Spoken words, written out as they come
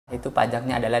Itu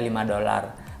pajaknya adalah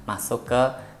 $5 masuk ke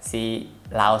si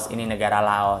Laos ini, negara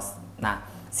Laos. Nah,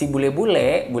 si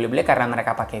bule-bule karena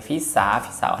mereka pakai visa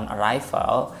on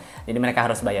arrival, jadi mereka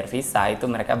harus bayar visa, itu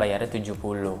mereka bayarnya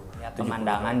 70.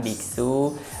 Pemandangan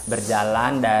biksu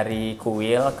berjalan dari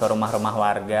kuil ke rumah-rumah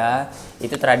warga,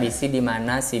 itu tradisi di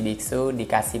mana si biksu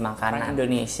dikasih makanan.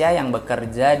 Indonesia yang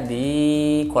bekerja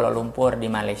di Kuala Lumpur di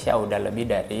Malaysia udah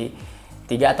lebih dari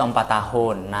 3 atau 4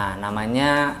 tahun. Nah,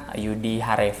 namanya Yudi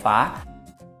Hareva.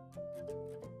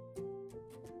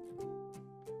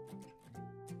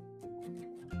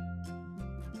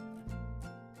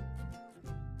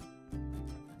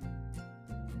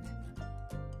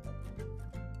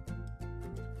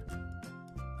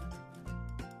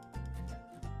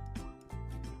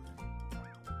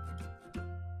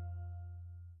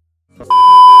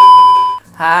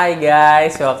 Hai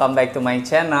guys, welcome back to my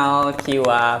channel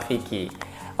Kiwa Vicky.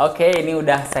 Oke, ini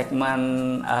udah segmen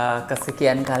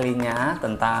kesekian kalinya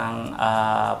tentang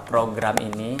program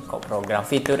ini. Program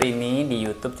fitur ini di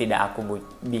YouTube tidak aku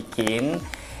bikin,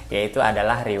 yaitu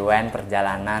adalah rewind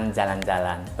perjalanan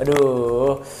jalan-jalan.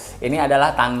 Aduh, ini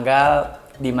adalah tanggal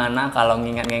dimana kalau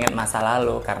nginget-nginget masa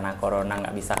lalu karena corona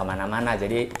nggak bisa kemana-mana,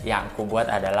 jadi yang aku buat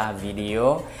adalah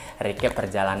video recap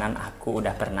perjalanan aku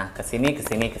udah pernah kesini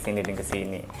dan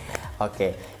kesini.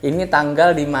 Oke, ini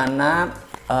tanggal dimana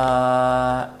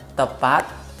tepat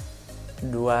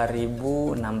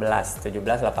 2016,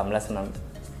 17, 18,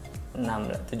 19,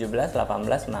 20,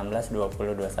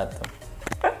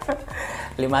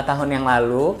 5 tahun yang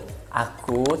lalu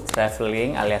aku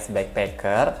traveling alias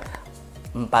backpacker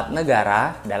 4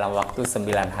 negara dalam waktu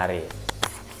 9 hari.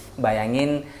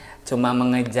 Bayangin cuma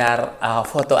mengejar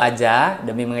foto aja,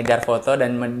 demi mengejar foto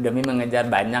dan demi mengejar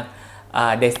banyak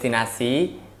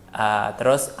destinasi,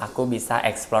 terus aku bisa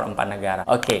explore 4 negara.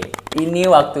 Oke, ini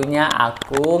waktunya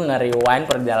aku nge-rewind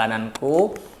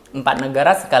perjalananku 4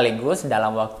 negara sekaligus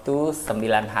dalam waktu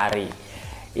 9 hari.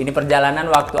 Ini perjalanan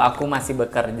waktu aku masih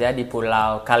bekerja di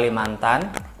Pulau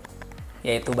Kalimantan,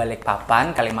 yaitu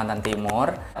Balikpapan, Kalimantan Timur.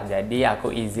 Jadi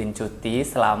aku izin cuti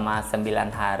selama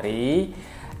 9 hari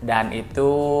dan itu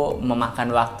memakan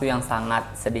waktu yang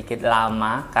sangat sedikit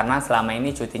lama karena selama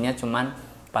ini cutinya cuma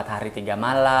 4 hari 3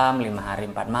 malam, 5 hari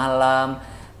 4 malam,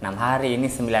 6 hari, ini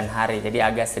 9 hari. Jadi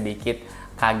agak sedikit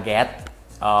kaget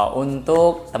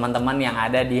untuk teman-teman yang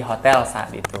ada di hotel saat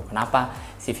itu. Kenapa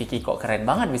si Vicky kok keren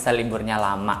banget bisa liburnya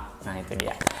lama? Nah, itu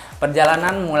dia.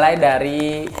 Perjalanan mulai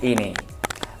dari ini.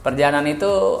 Perjalanan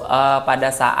itu pada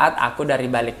saat aku dari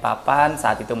Balikpapan,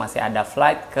 saat itu masih ada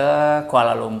flight ke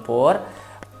Kuala Lumpur.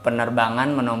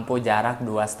 Penerbangan menempuh jarak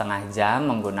 2,5 jam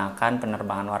menggunakan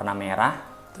penerbangan warna merah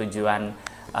tujuan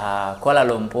Kuala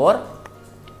Lumpur.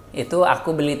 Itu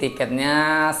aku beli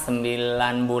tiketnya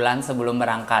 9 bulan sebelum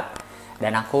berangkat.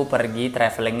 Dan aku pergi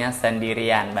travelingnya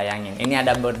sendirian, bayangin. Ini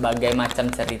ada berbagai macam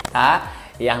cerita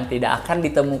yang tidak akan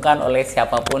ditemukan oleh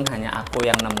siapapun, hanya aku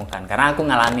yang nemukan. Karena aku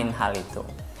ngalamin hal itu.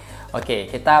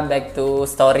 Oke, kita back to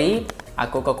story.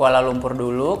 Aku ke Kuala Lumpur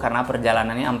dulu karena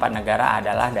perjalanannya 4 negara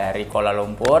adalah dari Kuala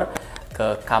Lumpur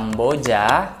ke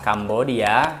Cambodia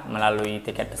melalui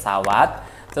tiket pesawat.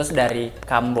 Terus dari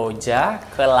Kamboja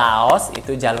ke Laos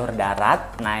itu jalur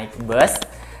darat naik bus.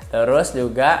 Terus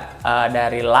juga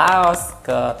dari Laos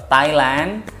ke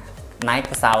Thailand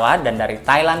naik pesawat, dan dari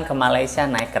Thailand ke Malaysia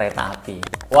naik kereta api.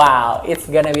 Wow, it's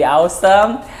gonna be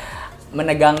awesome.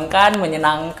 Menegangkan,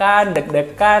 menyenangkan,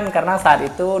 deg-degan karena saat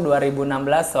itu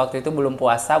 2016, waktu itu belum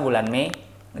puasa bulan Mei,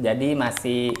 jadi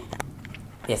masih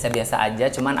biasa-biasa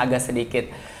aja, cuman agak sedikit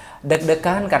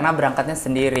deg-degan karena berangkatnya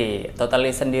sendiri,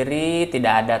 totally sendiri,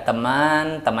 tidak ada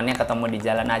temannya ketemu di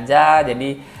jalan aja,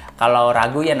 jadi kalau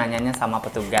ragu ya nanyanya sama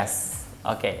petugas.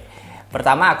 Oke.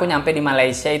 Pertama aku nyampe di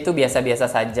Malaysia itu biasa-biasa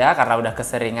saja karena udah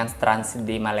keseringan transit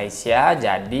di Malaysia,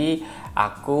 jadi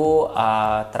aku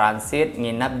transit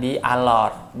nginap di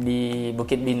Alor di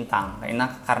Bukit Bintang.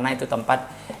 Karena itu tempat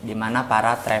dimana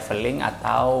para traveling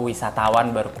atau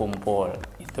wisatawan berkumpul.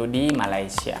 Itu di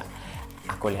Malaysia.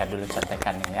 Aku lihat dulu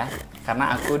contekannya ya,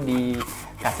 karena aku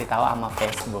dikasih tahu sama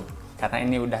Facebook. Karena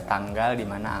ini udah tanggal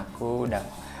dimana aku udah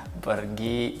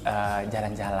pergi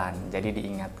jalan-jalan, jadi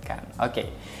diingatkan. Oke.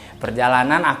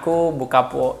 Perjalanan aku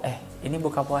ini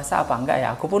buka puasa apa enggak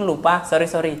ya? Aku pun lupa, sorry.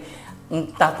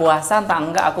 Entah puasa entah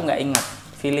enggak, aku nggak ingat.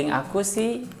 Feeling aku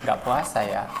sih nggak puasa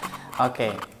ya.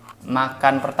 Oke.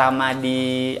 Makan pertama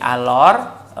di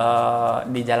Alor,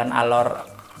 di Jalan Alor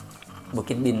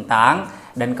Bukit Bintang,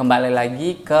 dan kembali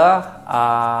lagi ke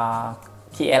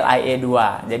KLIA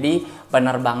 2. Jadi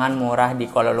penerbangan murah di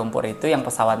Kuala Lumpur itu yang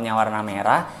pesawatnya warna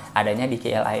merah adanya di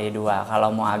KLIA 2.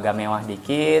 Kalau mau agak mewah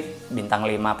dikit, bintang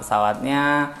 5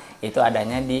 pesawatnya itu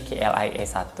adanya di KLIA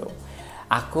 1.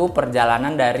 Aku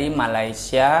perjalanan dari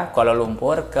Malaysia, Kuala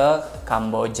Lumpur ke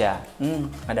Kamboja.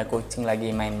 Ada kucing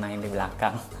lagi main-main di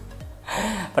belakang.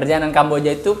 Perjalanan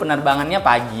Kamboja itu penerbangannya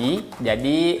pagi,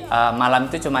 jadi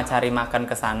malam itu cuma cari makan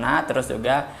ke sana, terus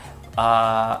juga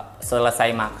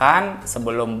selesai makan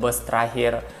sebelum bus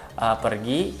terakhir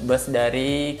pergi, bus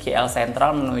dari KL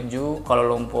Central menuju Kuala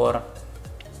Lumpur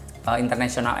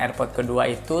International Airport kedua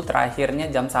itu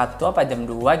terakhirnya jam 1 apa jam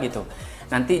 2 gitu.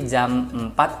 Nanti jam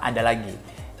 4 ada lagi.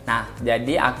 Nah,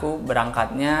 jadi aku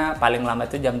berangkatnya paling lambat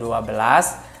itu jam 12.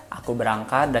 Aku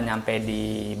berangkat dan nyampe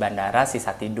di bandara,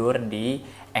 sisa tidur di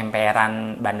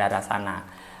emperan bandara sana.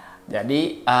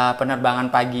 Jadi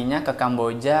penerbangan paginya ke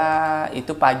Kamboja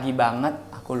itu pagi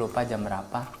banget. Aku lupa jam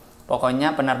berapa.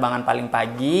 Pokoknya penerbangan paling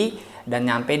pagi dan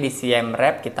nyampe di Siem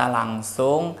Reap kita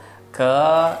langsung ke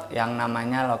yang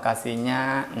namanya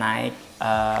lokasinya naik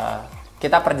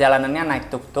kita perjalanannya naik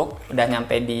tuk-tuk. Udah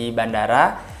nyampe di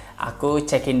bandara, aku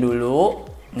check-in dulu.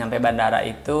 Nyampe bandara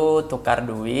itu tukar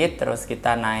duit, terus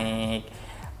kita naik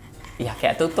ya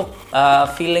kayak tuk-tuk,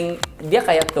 feeling dia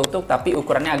kayak tuk-tuk tapi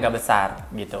ukurannya agak besar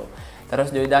gitu.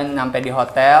 Terus udah nyampe di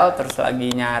hotel, terus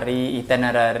lagi nyari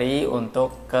itinerary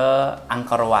untuk ke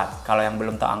Angkor Wat. Kalau yang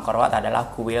belum tahu, Angkor Wat adalah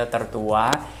kuil tertua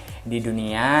di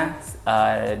dunia,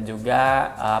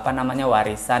 juga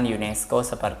warisan UNESCO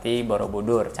seperti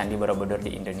Borobudur, Candi Borobudur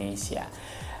di Indonesia.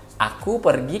 Aku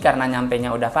pergi karena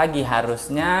nyampenya udah pagi.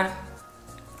 Harusnya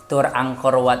tur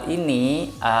Angkor Wat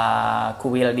ini,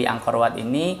 kuil di Angkor Wat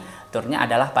ini turnya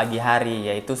adalah pagi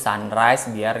hari, yaitu sunrise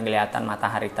biar kelihatan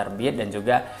matahari terbit dan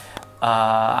juga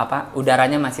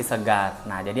udaranya masih segar.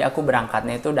 Nah, jadi aku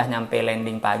berangkatnya itu udah nyampe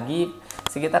landing pagi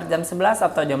sekitar jam 11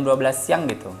 atau jam 12 siang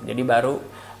gitu. Jadi baru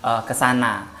ke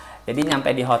sana. Jadi nyampe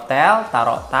di hotel,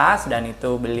 taruh tas dan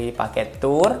itu beli paket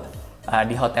tour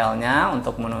di hotelnya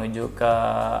untuk menuju ke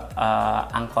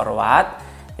Angkor Wat.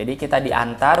 Jadi kita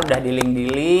diantar, udah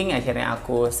diling-diling, akhirnya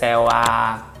aku sewa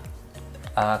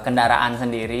kendaraan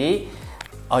sendiri,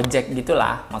 ojek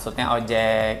gitulah, maksudnya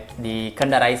ojek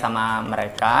dikendarai sama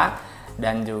mereka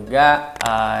dan juga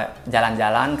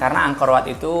jalan-jalan karena Angkor Wat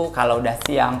itu kalau udah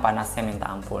siang panasnya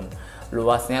minta ampun.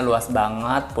 Luasnya luas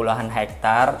banget, puluhan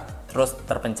hektar, terus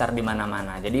terpencar di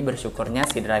mana-mana. Jadi bersyukurnya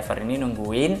si driver ini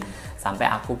nungguin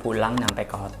sampai aku pulang nyampe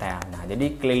ke hotel. Nah,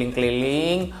 jadi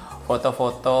keliling-keliling,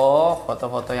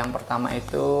 foto-foto yang pertama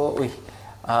itu,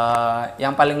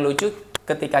 yang paling lucu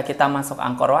ketika kita masuk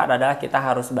Angkor Wat adalah kita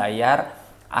harus bayar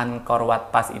Angkor Wat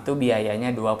Pass itu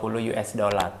biayanya 20 US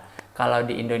dollar. Kalau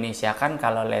di Indonesia kan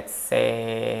kalau let's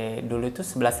say dulu itu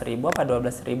 11.000 apa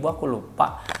 12.000 aku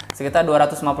lupa. Sekitar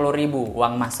 250.000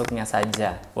 uang masuknya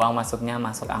saja. Uang masuknya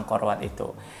masuk Angkor Wat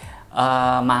itu.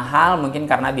 Mahal mungkin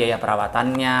karena biaya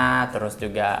perawatannya, terus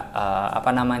juga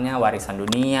warisan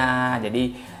dunia.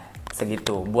 Jadi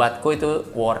segitu. Buatku itu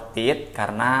worth it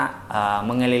karena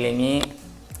mengelilingi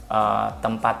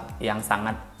tempat yang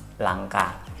sangat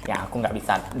langka. Yang aku nggak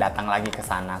bisa datang lagi ke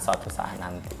sana suatu saat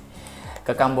nanti.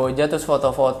 Ke Kamboja terus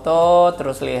foto-foto,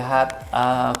 terus lihat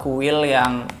kuil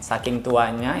yang saking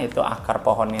tuanya itu akar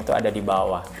pohonnya itu ada di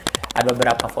bawah. Ada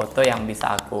beberapa foto yang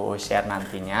bisa aku share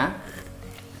nantinya.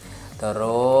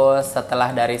 Terus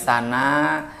setelah dari sana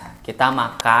kita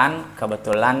makan,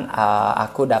 kebetulan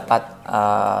aku dapat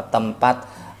tempat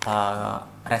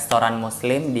restoran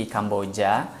muslim di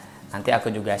Kamboja. Nanti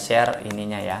aku juga share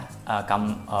ininya ya,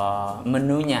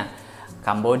 menunya.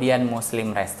 Cambodian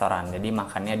Muslim Restaurant. Jadi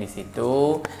makannya di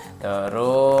situ.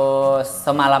 Terus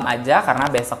semalam aja karena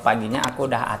besok paginya aku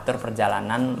udah atur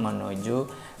perjalanan menuju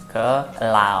ke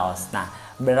Laos. Nah,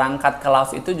 berangkat ke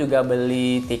Laos itu juga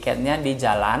beli tiketnya di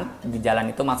jalan. Di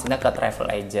jalan itu maksudnya ke travel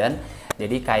agent.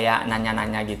 Jadi kayak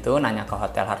nanya-nanya gitu, nanya ke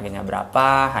hotel harganya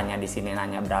berapa, hanya di sini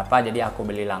nanya berapa. Jadi aku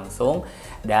beli langsung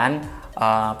dan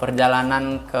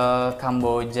perjalanan ke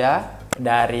Kamboja.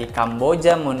 Dari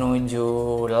Kamboja menuju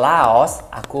Laos,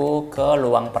 aku ke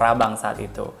Luang Prabang saat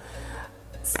itu.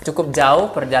 Cukup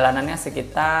jauh, perjalanannya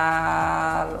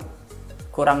sekitar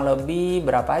kurang lebih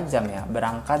berapa jam ya?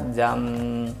 Berangkat jam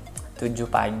 7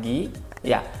 pagi.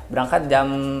 Ya, berangkat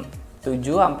jam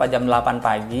 7 sampai jam 8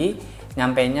 pagi.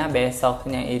 Nyampainya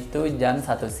besoknya itu jam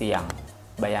 1 siang.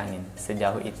 Bayangin,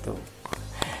 sejauh itu.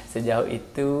 Sejauh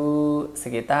itu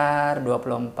sekitar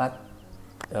 24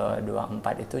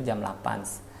 itu jam 8,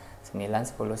 9,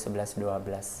 10, 11,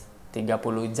 12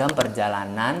 30 jam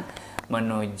perjalanan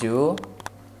menuju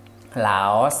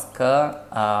Laos ke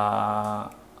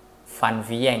Van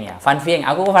Vieng ya. Van Vieng,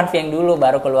 aku ke Van Vieng dulu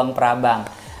baru ke Luang Prabang.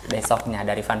 Besoknya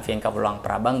dari Van Vieng ke Luang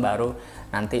Prabang baru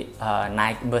nanti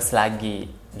naik bus lagi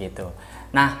gitu.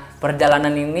 Nah,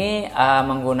 perjalanan ini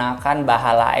menggunakan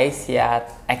Bahala Asia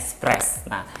Express.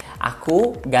 Nah,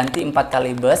 aku ganti 4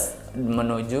 kali bus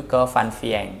menuju ke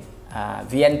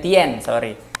Vientiane,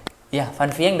 sorry. Ya,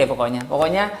 Vientiane deh pokoknya.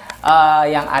 Pokoknya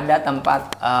yang ada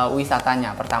tempat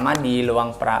wisatanya. Pertama di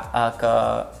ke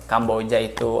Kamboja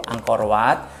itu Angkor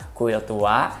Wat, kuil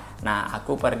tua. Nah,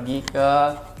 aku pergi ke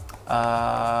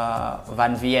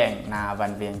Vientiane. Nah,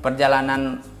 Vientiane.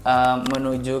 Perjalanan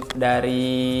menuju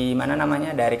dari mana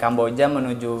namanya? Dari Kamboja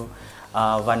menuju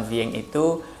Vientiane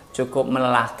itu cukup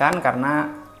melelahkan karena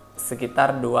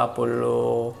sekitar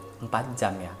 24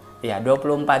 jam ya. Ya,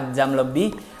 24 jam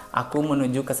lebih aku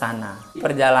menuju ke sana.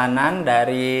 Perjalanan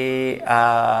dari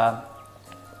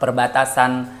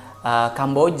perbatasan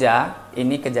Kamboja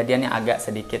ini kejadian yang agak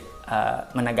sedikit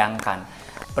menegangkan.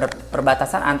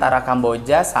 Perbatasan antara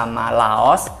Kamboja sama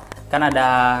Laos kan ada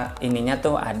ininya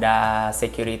tuh, ada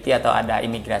security atau ada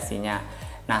imigrasinya.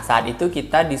 Nah, saat itu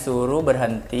kita disuruh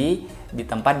berhenti di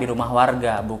tempat di rumah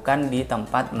warga, bukan di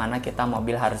tempat mana kita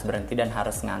mobil harus berhenti dan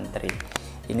harus ngantri.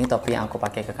 Ini topi yang aku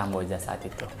pakai ke Kamboja saat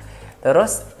itu.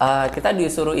 Terus kita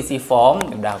disuruh isi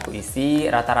form, udah aku isi.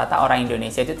 Rata-rata orang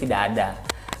Indonesia itu tidak ada.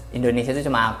 Indonesia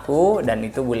itu cuma aku dan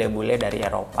itu bule-bule dari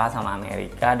Eropa sama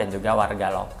Amerika dan juga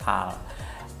warga lokal.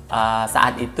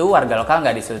 Saat itu warga lokal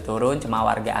nggak disuruh turun, cuma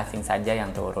warga asing saja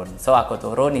yang turun. So aku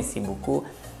turun isi buku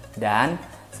dan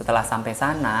setelah sampai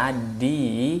sana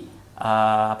di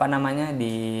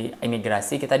di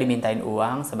imigrasi kita dimintain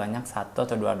uang sebanyak $1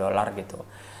 atau $2 gitu.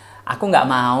 Aku nggak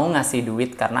mau ngasih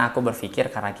duit karena aku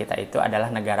berpikir karena kita itu adalah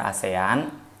negara ASEAN.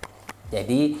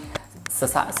 Jadi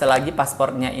selagi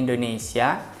paspornya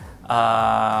Indonesia,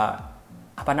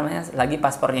 selagi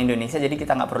paspornya Indonesia, jadi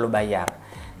kita nggak perlu bayar.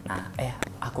 Nah,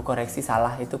 aku koreksi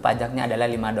salah, itu pajaknya adalah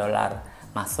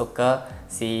 $5 masuk ke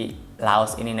si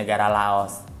Laos ini, negara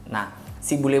Laos. Nah,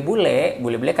 si bule-bule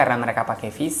karena mereka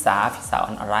pakai visa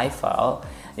on arrival,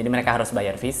 jadi mereka harus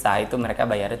bayar visa, itu mereka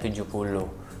bayarnya $70,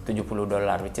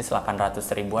 which is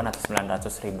 800 ribuan atau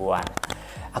 900 ribuan.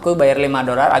 Aku bayar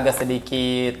 $5, agak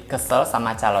sedikit kesel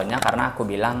sama calonnya karena aku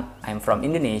bilang I'm from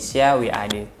Indonesia, we are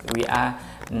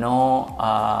no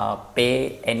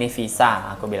pay any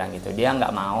visa, aku bilang gitu. Dia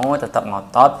nggak mau, tetap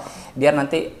ngotot, biar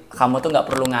nanti kamu tuh nggak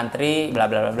perlu ngantri, bla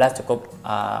bla bla, cukup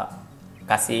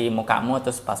kasih mukamu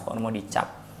terus paspormu dicap.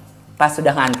 Pas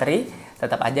sudah ngantri,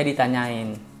 tetap aja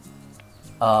ditanyain,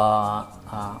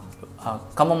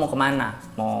 kamu mau kemana?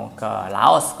 Mau ke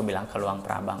Laos? Aku bilang ke Luang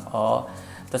Prabang. Oh,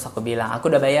 terus aku bilang aku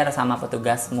udah bayar sama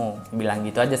petugasmu. Bilang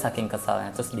gitu aja saking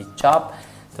keselnya. Terus dicop,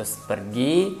 terus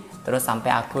pergi, terus sampai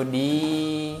aku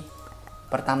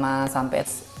pertama sampai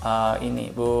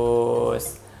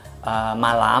bus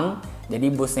malam. Jadi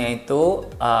busnya itu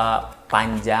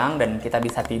panjang dan kita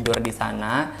bisa tidur di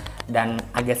sana dan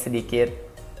agak sedikit.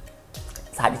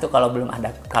 Saat itu kalau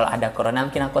ada corona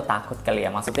mungkin aku takut kali ya,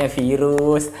 maksudnya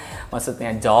virus,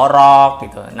 maksudnya jorok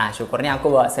gitu. Nah, syukurnya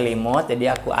aku bawa selimut,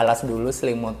 jadi aku alas dulu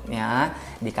selimutnya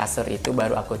di kasur itu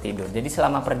baru aku tidur. Jadi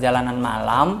selama perjalanan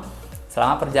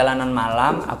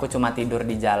malam aku cuma tidur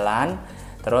di jalan,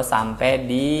 terus sampai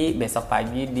di besok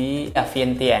pagi di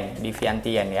Vientiane.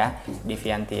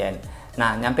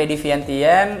 Nah, nyampe di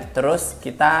Vientiane, terus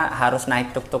kita harus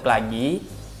naik tuk-tuk lagi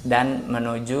dan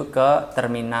menuju ke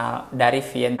terminal dari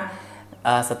Vientiane.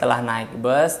 Setelah naik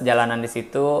bus, jalanan di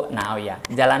situ,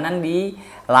 jalanan di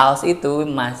Laos itu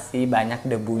masih banyak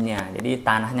debunya. Jadi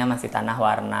tanahnya masih tanah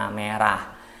warna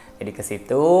merah. Jadi ke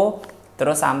situ,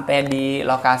 terus sampai di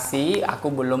lokasi,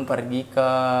 aku belum pergi ke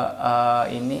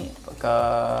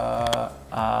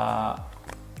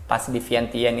pas di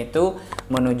Vientiane itu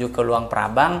menuju ke Luang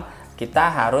Prabang.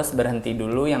 Kita harus berhenti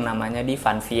dulu yang namanya di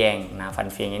Vientiane. Nah,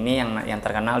 Vientiane ini yang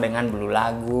terkenal dengan Blue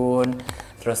Lagoon,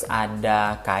 terus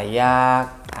ada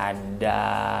kayak, ada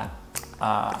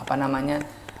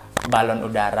balon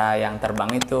udara yang terbang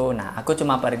itu. Nah, aku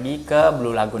cuma pergi ke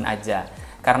Blue Lagoon aja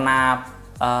karena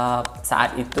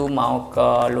saat itu mau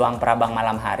ke Luang Prabang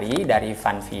malam hari dari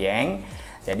Vientiane.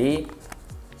 Jadi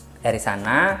dari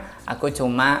sana aku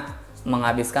cuma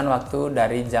menghabiskan waktu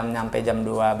dari nyampe jam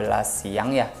 12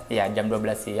 siang jam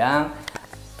 12 siang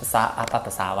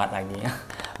pesawat lagi ya.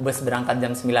 Bus berangkat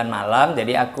jam 9 malam,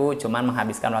 jadi aku cuman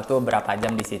menghabiskan waktu beberapa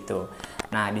jam di situ.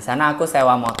 Nah, di sana aku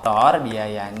sewa motor,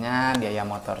 biaya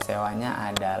motor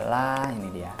sewanya adalah ini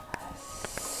dia.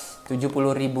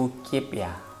 70.000 kip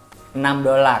ya.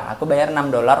 $6. Aku bayar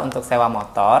 $6 untuk sewa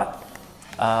motor.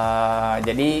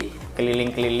 Jadi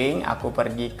keliling-keliling aku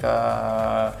pergi ke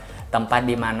tempat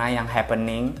di mana yang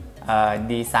happening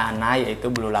di sana, yaitu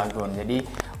Blue Lagoon. Jadi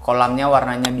kolamnya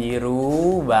warnanya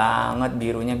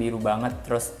birunya biru banget,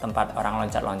 terus tempat orang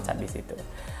loncat-loncat di situ.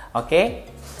 Oke,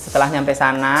 setelah nyampe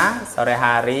sana sore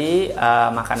hari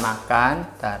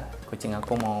makan-makan. Kucing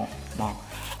aku mau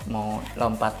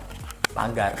lompat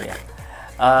pagar ya.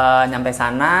 Nyampe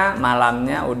sana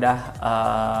malamnya udah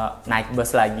naik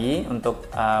bus lagi untuk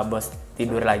bus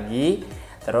tidur lagi.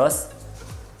 Terus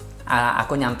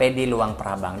aku nyampe di Luang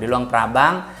Prabang. Di Luang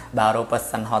Prabang baru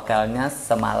pesen hotelnya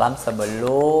semalam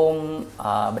sebelum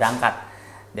berangkat.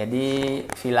 Jadi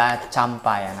Villa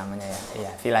Champa ya namanya ya.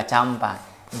 Iya, Villa Champa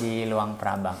di Luang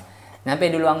Prabang.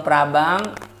 Nyampe di Luang Prabang,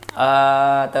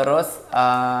 terus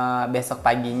besok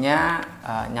paginya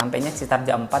nyampenya sekitar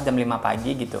jam 4 jam 5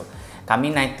 pagi gitu. Kami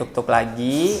naik tuk-tuk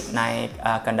lagi, naik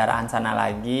kendaraan sana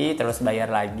lagi, terus bayar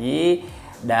lagi.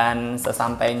 Dan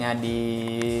sesampainya di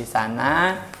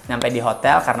sana, nyampe di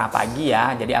hotel karena pagi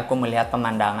ya, jadi aku melihat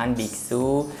pemandangan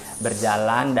biksu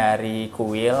berjalan dari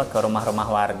kuil ke rumah-rumah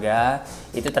warga.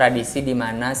 Itu tradisi di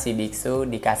mana si biksu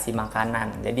dikasih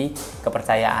makanan. Jadi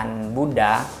kepercayaan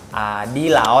Buddha di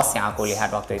Laos yang aku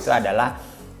lihat waktu itu adalah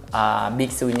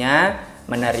biksunya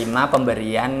menerima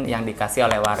pemberian yang dikasih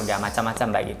oleh warga,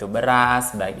 macam-macam, baik itu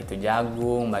beras, baik itu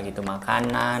jagung, baik itu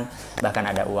makanan, bahkan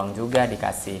ada uang juga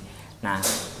dikasih. Nah,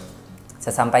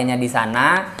 sesampainya di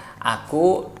sana,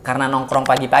 aku karena nongkrong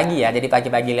pagi-pagi ya, jadi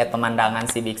pagi-pagi lihat pemandangan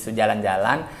si biksu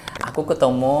jalan-jalan, aku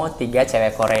ketemu 3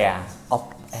 cewek Korea.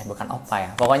 Bukan opa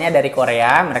ya. Pokoknya dari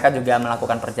Korea, mereka juga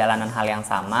melakukan perjalanan hal yang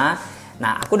sama.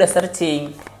 Nah, aku udah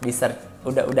searching,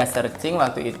 udah searching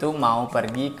waktu itu mau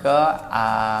pergi ke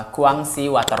Kuangsi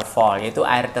Waterfall, yaitu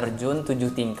air terjun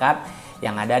 7 tingkat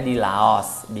yang ada di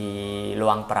Laos, di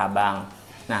Luang Prabang.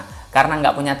 Nah, karena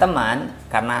nggak punya teman,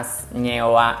 karena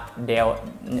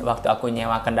waktu aku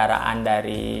nyewa kendaraan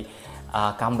dari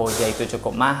Kamboja itu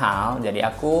cukup mahal,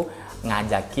 jadi aku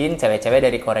ngajakin cewek-cewek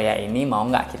dari Korea ini mau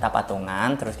nggak kita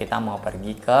patungan, terus kita mau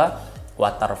pergi ke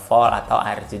waterfall atau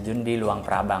air terjun di Luang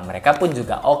Prabang. Mereka pun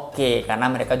juga oke,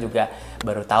 karena mereka juga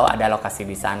baru tahu ada lokasi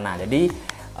di sana. Jadi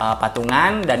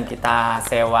patungan dan kita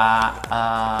sewa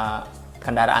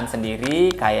kendaraan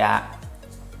sendiri kayak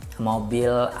mobil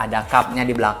ada kapnya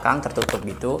di belakang tertutup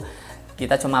gitu.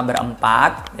 Kita cuma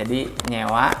berempat, jadi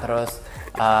nyewa terus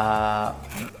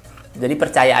jadi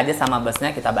percaya aja sama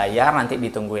busnya, kita bayar, nanti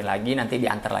ditungguin lagi, nanti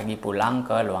diantar lagi pulang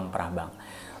ke Luang Prabang.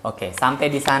 Oke, sampai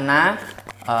di sana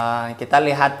kita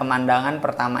lihat pemandangan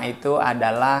pertama itu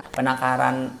adalah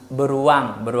penangkaran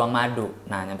beruang madu.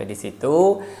 Nah, nyampe di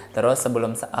situ, terus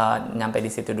sebelum nyampe di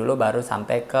situ dulu baru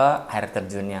sampai ke air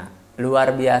terjunnya.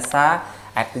 Luar biasa,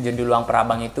 air terjun di Luang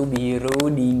Prabang itu biru,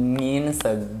 dingin,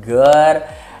 seger,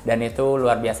 dan itu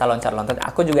luar biasa loncat-loncat.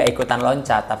 Aku juga ikutan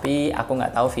loncat, tapi aku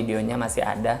nggak tahu videonya masih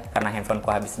ada karena handphoneku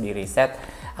habis di reset.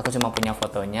 Aku cuma punya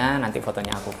fotonya, nanti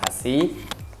fotonya aku kasih.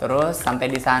 Terus sampai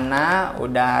di sana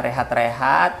udah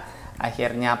rehat-rehat,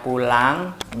 akhirnya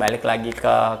pulang, balik lagi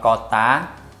ke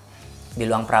kota di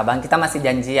Luang Prabang. Kita masih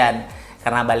janjian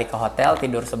karena balik ke hotel,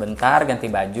 tidur sebentar, ganti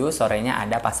baju, sorenya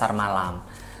ada pasar malam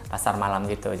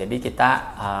gitu. Jadi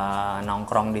kita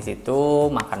nongkrong di situ,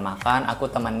 makan-makan.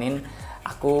 Aku temenin,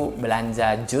 aku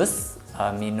belanja jus,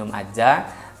 minum aja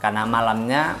karena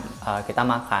malamnya kita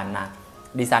makan. Nah,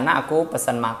 di sana aku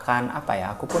pesen makan apa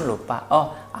ya? Aku pun lupa.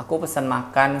 Aku pesen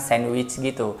makan sandwich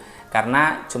gitu.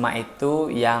 Karena cuma itu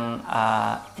yang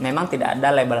memang tidak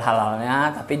ada label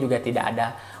halalnya, tapi juga tidak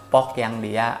ada pok yang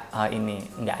dia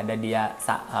nggak ada dia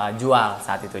jual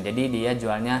saat itu. Jadi dia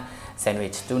jualnya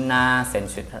sandwich tuna,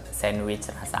 sandwich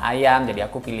rasa ayam. Jadi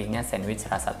aku pilihnya sandwich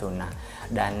rasa tuna.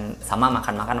 Dan sama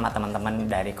makan-makan sama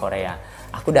teman-teman dari Korea.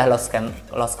 Aku udah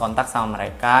lost kontak sama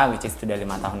mereka, which is sudah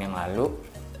 5 tahun yang lalu.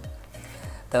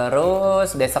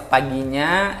 Terus besok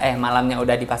paginya, malamnya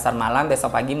udah di pasar malam,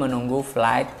 besok pagi menunggu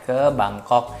flight ke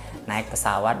Bangkok. Naik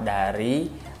pesawat dari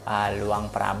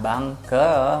Luang Prabang ke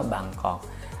Bangkok.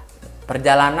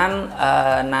 Perjalanan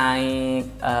naik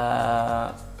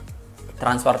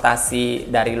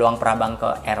transportasi dari Luang Prabang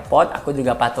ke airport, aku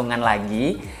juga patungan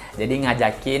lagi. Jadi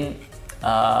ngajakin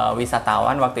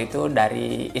wisatawan waktu itu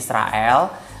dari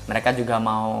Israel. Mereka juga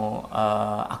mau,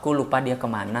 aku lupa dia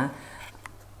kemana.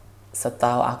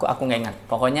 Setahu aku nggak ingat.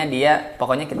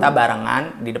 Pokoknya kita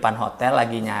barengan di depan hotel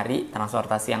lagi nyari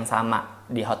transportasi yang sama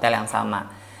di hotel yang sama.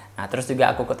 Nah, terus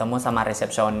juga aku ketemu sama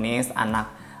resepsionis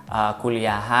anak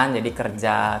kuliahan, jadi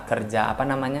kerja apa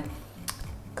namanya?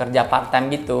 Kerja part time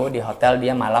gitu di hotel.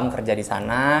 Dia malam kerja di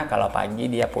sana, kalau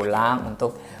pagi dia pulang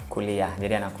untuk kuliah.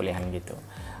 Jadi anak kuliahan gitu.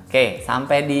 Oke,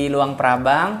 sampai di Luang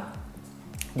Prabang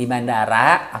di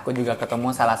bandara, aku juga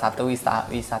ketemu salah satu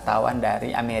wisatawan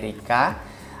dari Amerika.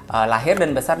 Lahir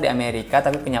dan besar di Amerika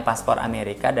tapi punya paspor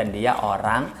Amerika dan dia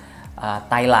orang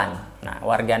Thailand. Nah,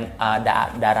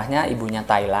 darahnya ibunya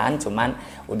Thailand, cuman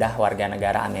udah warga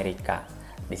negara Amerika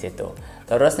di situ.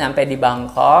 Terus sampai di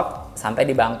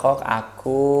Bangkok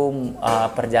aku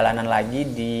perjalanan lagi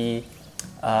di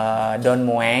Don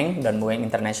Mueang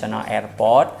International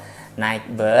Airport.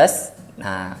 naik bus.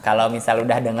 Nah, kalau misal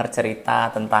udah denger cerita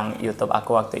tentang YouTube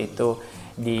aku waktu itu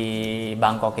di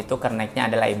Bangkok itu kernaiknya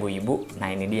adalah ibu-ibu. Nah,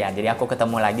 ini dia. Jadi aku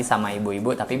ketemu lagi sama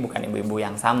ibu-ibu, tapi bukan ibu-ibu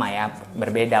yang sama ya,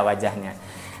 berbeda wajahnya.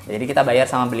 Jadi kita bayar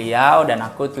sama beliau dan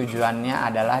aku tujuannya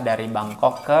adalah dari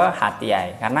Bangkok ke Hat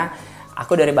Yai. Karena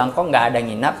aku dari Bangkok nggak ada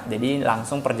nginep, jadi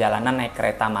langsung perjalanan naik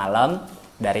kereta malam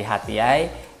dari Hat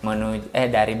Yai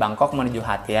dari Bangkok menuju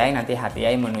Hat Yai, nanti Hat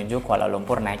Yai menuju Kuala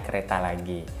Lumpur naik kereta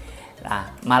lagi.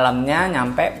 Nah, malamnya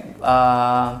nyampe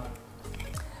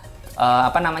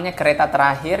kereta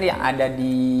terakhir yang ada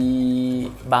di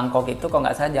Bangkok itu kalau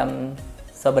nggak salah jam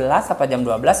 11 apa jam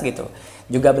 12 gitu.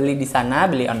 Juga beli di sana,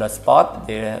 beli on the spot.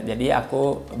 Jadi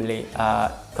aku beli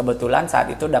kebetulan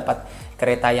saat itu dapat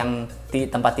kereta yang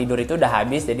tempat tidur itu udah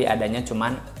habis, jadi adanya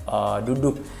cuman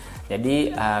duduk.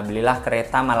 Jadi belilah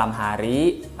kereta malam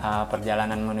hari,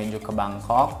 perjalanan menuju ke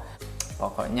Bangkok.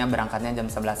 Pokoknya berangkatnya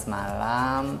jam 11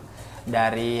 malam.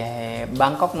 Dari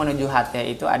Bangkok menuju Hat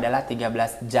Yai itu adalah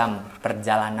 13 jam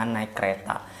perjalanan naik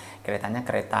kereta. Keretanya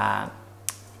kereta,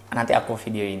 nanti aku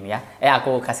videoin ya.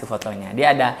 Aku kasih fotonya.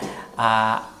 Dia ada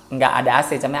nggak ada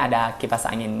AC, cuma ada kipas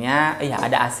anginnya. Iya,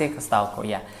 ada AC setauku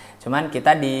ya. Cuman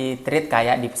kita di treat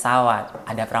kayak di pesawat.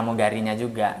 Ada pramugarinya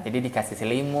juga. Jadi dikasih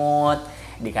selimut,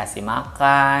 dikasih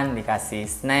makan, dikasih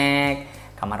snack,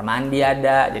 kamar mandi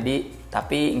ada. Jadi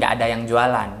tapi nggak ada yang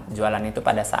jualan. Jualan itu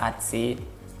pada saat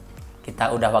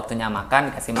kita udah waktunya makan,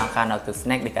 dikasih makan, waktu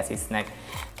snack dikasih snack,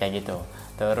 kayak gitu.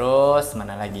 Terus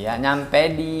mana lagi ya,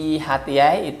 nyampe di Hat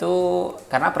Yai itu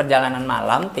karena perjalanan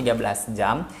malam 13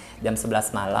 jam, jam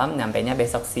 11 malam, nyampainya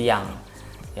besok siang.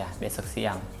 Ya, besok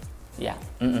siang. Ya,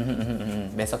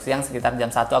 besok siang sekitar jam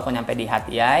 1 aku nyampe di Hat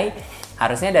Yai.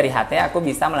 Harusnya dari Hat Yai aku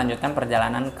bisa melanjutkan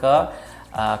perjalanan ke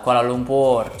Kuala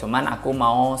Lumpur. Cuman aku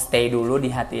mau stay dulu di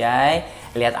Hat Yai,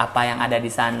 lihat apa yang ada di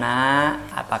sana,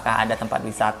 apakah ada tempat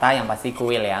wisata, yang pasti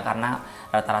kuil ya, karena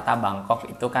rata-rata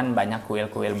Bangkok itu kan banyak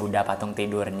kuil-kuil Buddha patung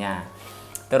tidurnya.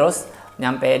 Terus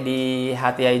nyampe di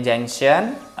Hat Yai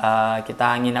Junction, kita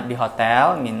nginap di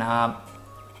hotel, nginap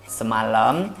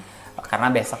semalam karena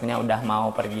besoknya udah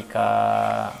mau pergi ke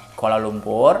Kuala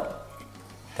Lumpur.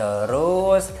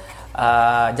 Terus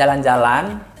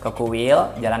jalan-jalan ke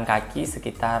kuil, jalan kaki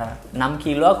sekitar 6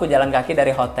 kilo aku jalan kaki dari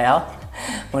hotel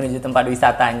menuju tempat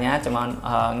wisatanya, cuman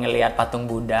ngelihat patung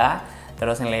Buddha,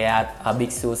 terus ngelihat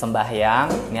biksu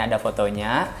sembahyang, ini ada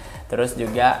fotonya, terus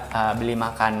juga beli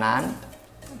makanan,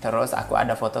 terus aku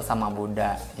ada foto sama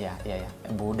Buddha, ya,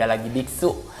 Buddha lagi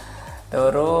biksu.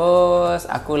 Terus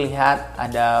aku lihat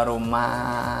ada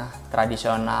rumah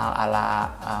tradisional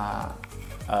ala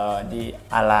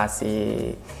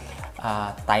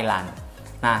Thailand.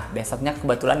 Nah, besoknya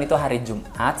kebetulan itu hari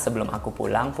Jumat, sebelum aku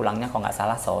pulangnya kalau nggak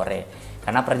salah sore.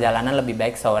 Karena perjalanan lebih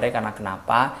baik sore, karena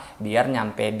kenapa? Biar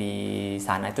nyampe di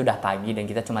sana itu udah pagi dan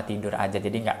kita cuma tidur aja,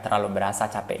 jadi nggak terlalu berasa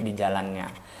capek di jalannya.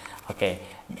 Oke,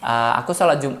 aku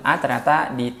sholat Jumat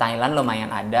ternyata di Thailand lumayan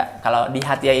ada. Kalau di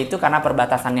Hat Yai itu karena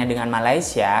perbatasannya dengan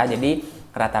Malaysia, jadi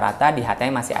rata-rata di Hat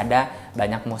Yai masih ada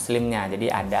banyak muslimnya,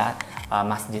 jadi ada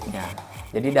masjidnya.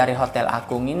 Jadi dari hotel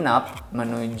aku nginep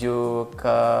menuju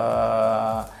ke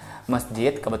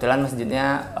masjid, kebetulan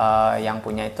masjidnya yang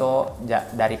punya itu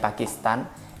dari Pakistan,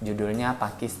 judulnya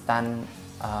Pakistan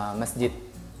Masjid.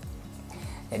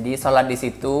 Jadi sholat di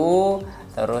situ,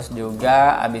 terus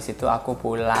juga abis itu aku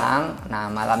pulang.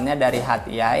 Nah, malamnya dari Hat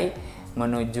Yai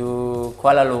menuju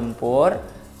Kuala Lumpur,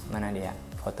 mana dia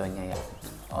fotonya ya?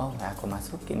 Oh, nggak aku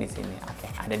masukin di sini.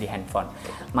 Oke, ada di handphone.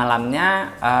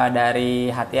 Malamnya dari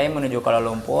Hat Yai menuju Kuala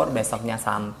Lumpur, besoknya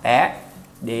sampai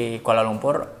di Kuala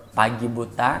Lumpur pagi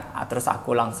buta. Terus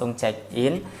aku langsung check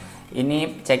in.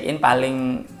 Ini check in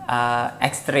paling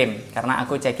ekstrim karena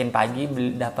aku check in pagi,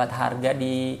 dapat harga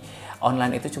di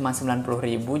online itu cuma 90.000,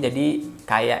 jadi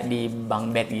kayak di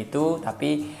bunk bed gitu,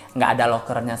 tapi nggak ada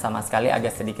lokernya sama sekali,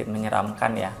 agak sedikit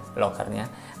menyeramkan ya lokernya.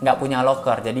 Nggak punya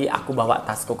loker, jadi aku bawa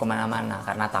tasku kemana-mana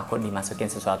karena takut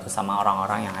dimasukin sesuatu sama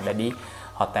orang-orang yang ada di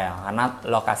hotel. Karena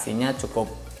lokasinya cukup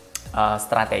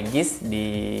strategis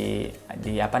di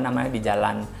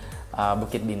jalan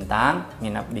Bukit Bintang,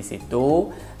 nginep di situ.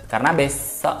 Karena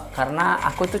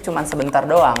aku tuh cuma sebentar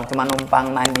doang, cuma numpang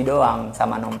mandi doang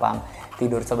sama numpang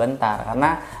tidur sebentar,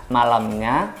 karena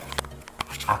malamnya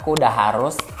aku udah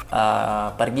harus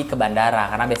pergi ke bandara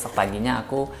karena besok paginya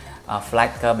aku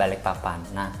flight ke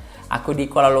Balikpapan. Nah, aku di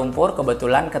Kuala Lumpur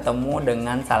kebetulan ketemu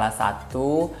dengan salah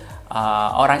satu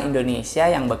orang Indonesia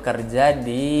yang bekerja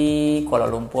di Kuala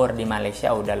Lumpur di Malaysia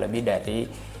udah lebih dari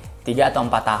 3 atau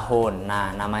 4 tahun.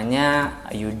 Nah, namanya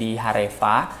Yudi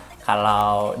Hareva.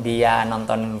 Kalau dia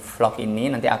nonton vlog ini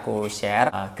nanti aku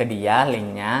share ke dia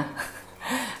linknya.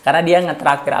 Karena dia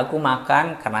ngetraktir aku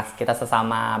makan, karena kita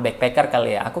sesama backpacker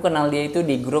kali ya. Aku kenal dia itu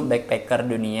di grup backpacker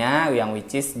dunia, yang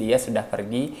which is dia sudah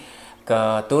pergi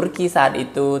ke Turki saat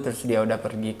itu, terus dia udah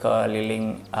pergi ke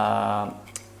keliling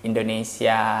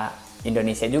Indonesia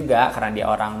juga, karena dia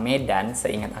orang Medan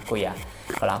seingat aku ya,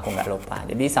 kalau aku nggak lupa.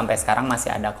 Jadi sampai sekarang masih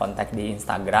ada kontak di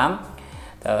Instagram.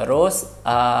 Terus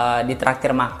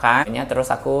ditraktir makan, terus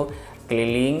aku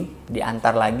keliling,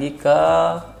 diantar lagi ke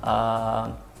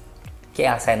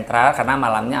KL Central karena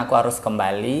malamnya aku harus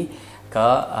kembali ke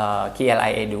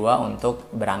KLIA 2 untuk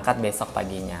berangkat besok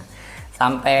paginya.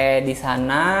 Sampai di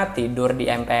sana tidur di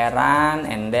emperan,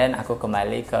 and then aku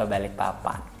kembali ke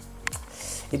Balikpapan.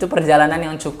 Itu perjalanan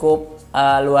yang cukup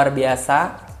luar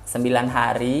biasa, 9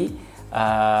 hari,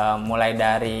 mulai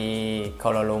dari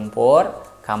Kuala Lumpur,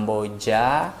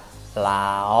 Kamboja,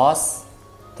 Laos,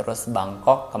 terus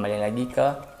Bangkok, kembali lagi ke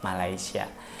Malaysia.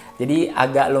 Jadi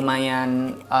agak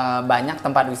lumayan banyak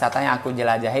tempat wisata yang aku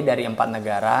jelajahi dari 4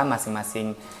 negara,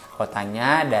 masing-masing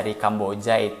kotanya. Dari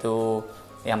Kamboja itu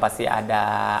yang pasti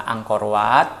ada Angkor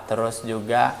Wat, terus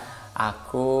juga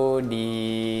aku di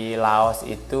Laos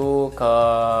itu ke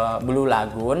Blue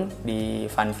Lagoon di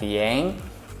Van Vieng,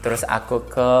 terus aku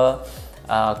ke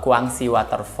Kuang Si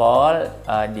Waterfall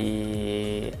di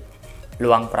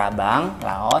Luang Prabang,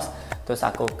 Laos, terus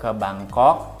aku ke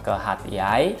Bangkok, ke Hat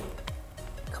Yai,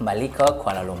 kembali ke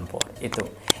Kuala Lumpur.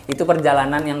 Itu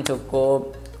perjalanan yang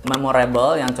cukup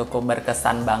memorable, yang cukup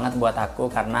berkesan banget buat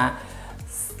aku, karena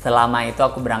selama itu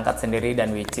aku berangkat sendiri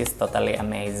dan which is totally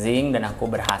amazing, dan aku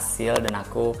berhasil, dan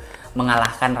aku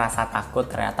mengalahkan rasa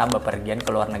takut. Ternyata bepergian ke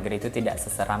luar negeri itu tidak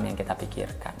seseram yang kita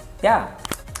pikirkan. Ya,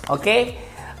 oke.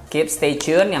 Keep stay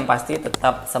tune, yang pasti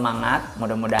tetap semangat.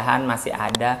 Mudah-mudahan masih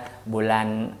ada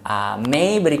bulan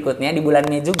Mei berikutnya. Di bulan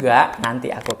Mei juga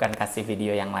nanti aku akan kasih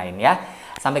video yang lain ya.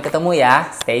 Sampai ketemu ya.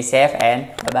 Stay safe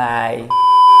and bye-bye.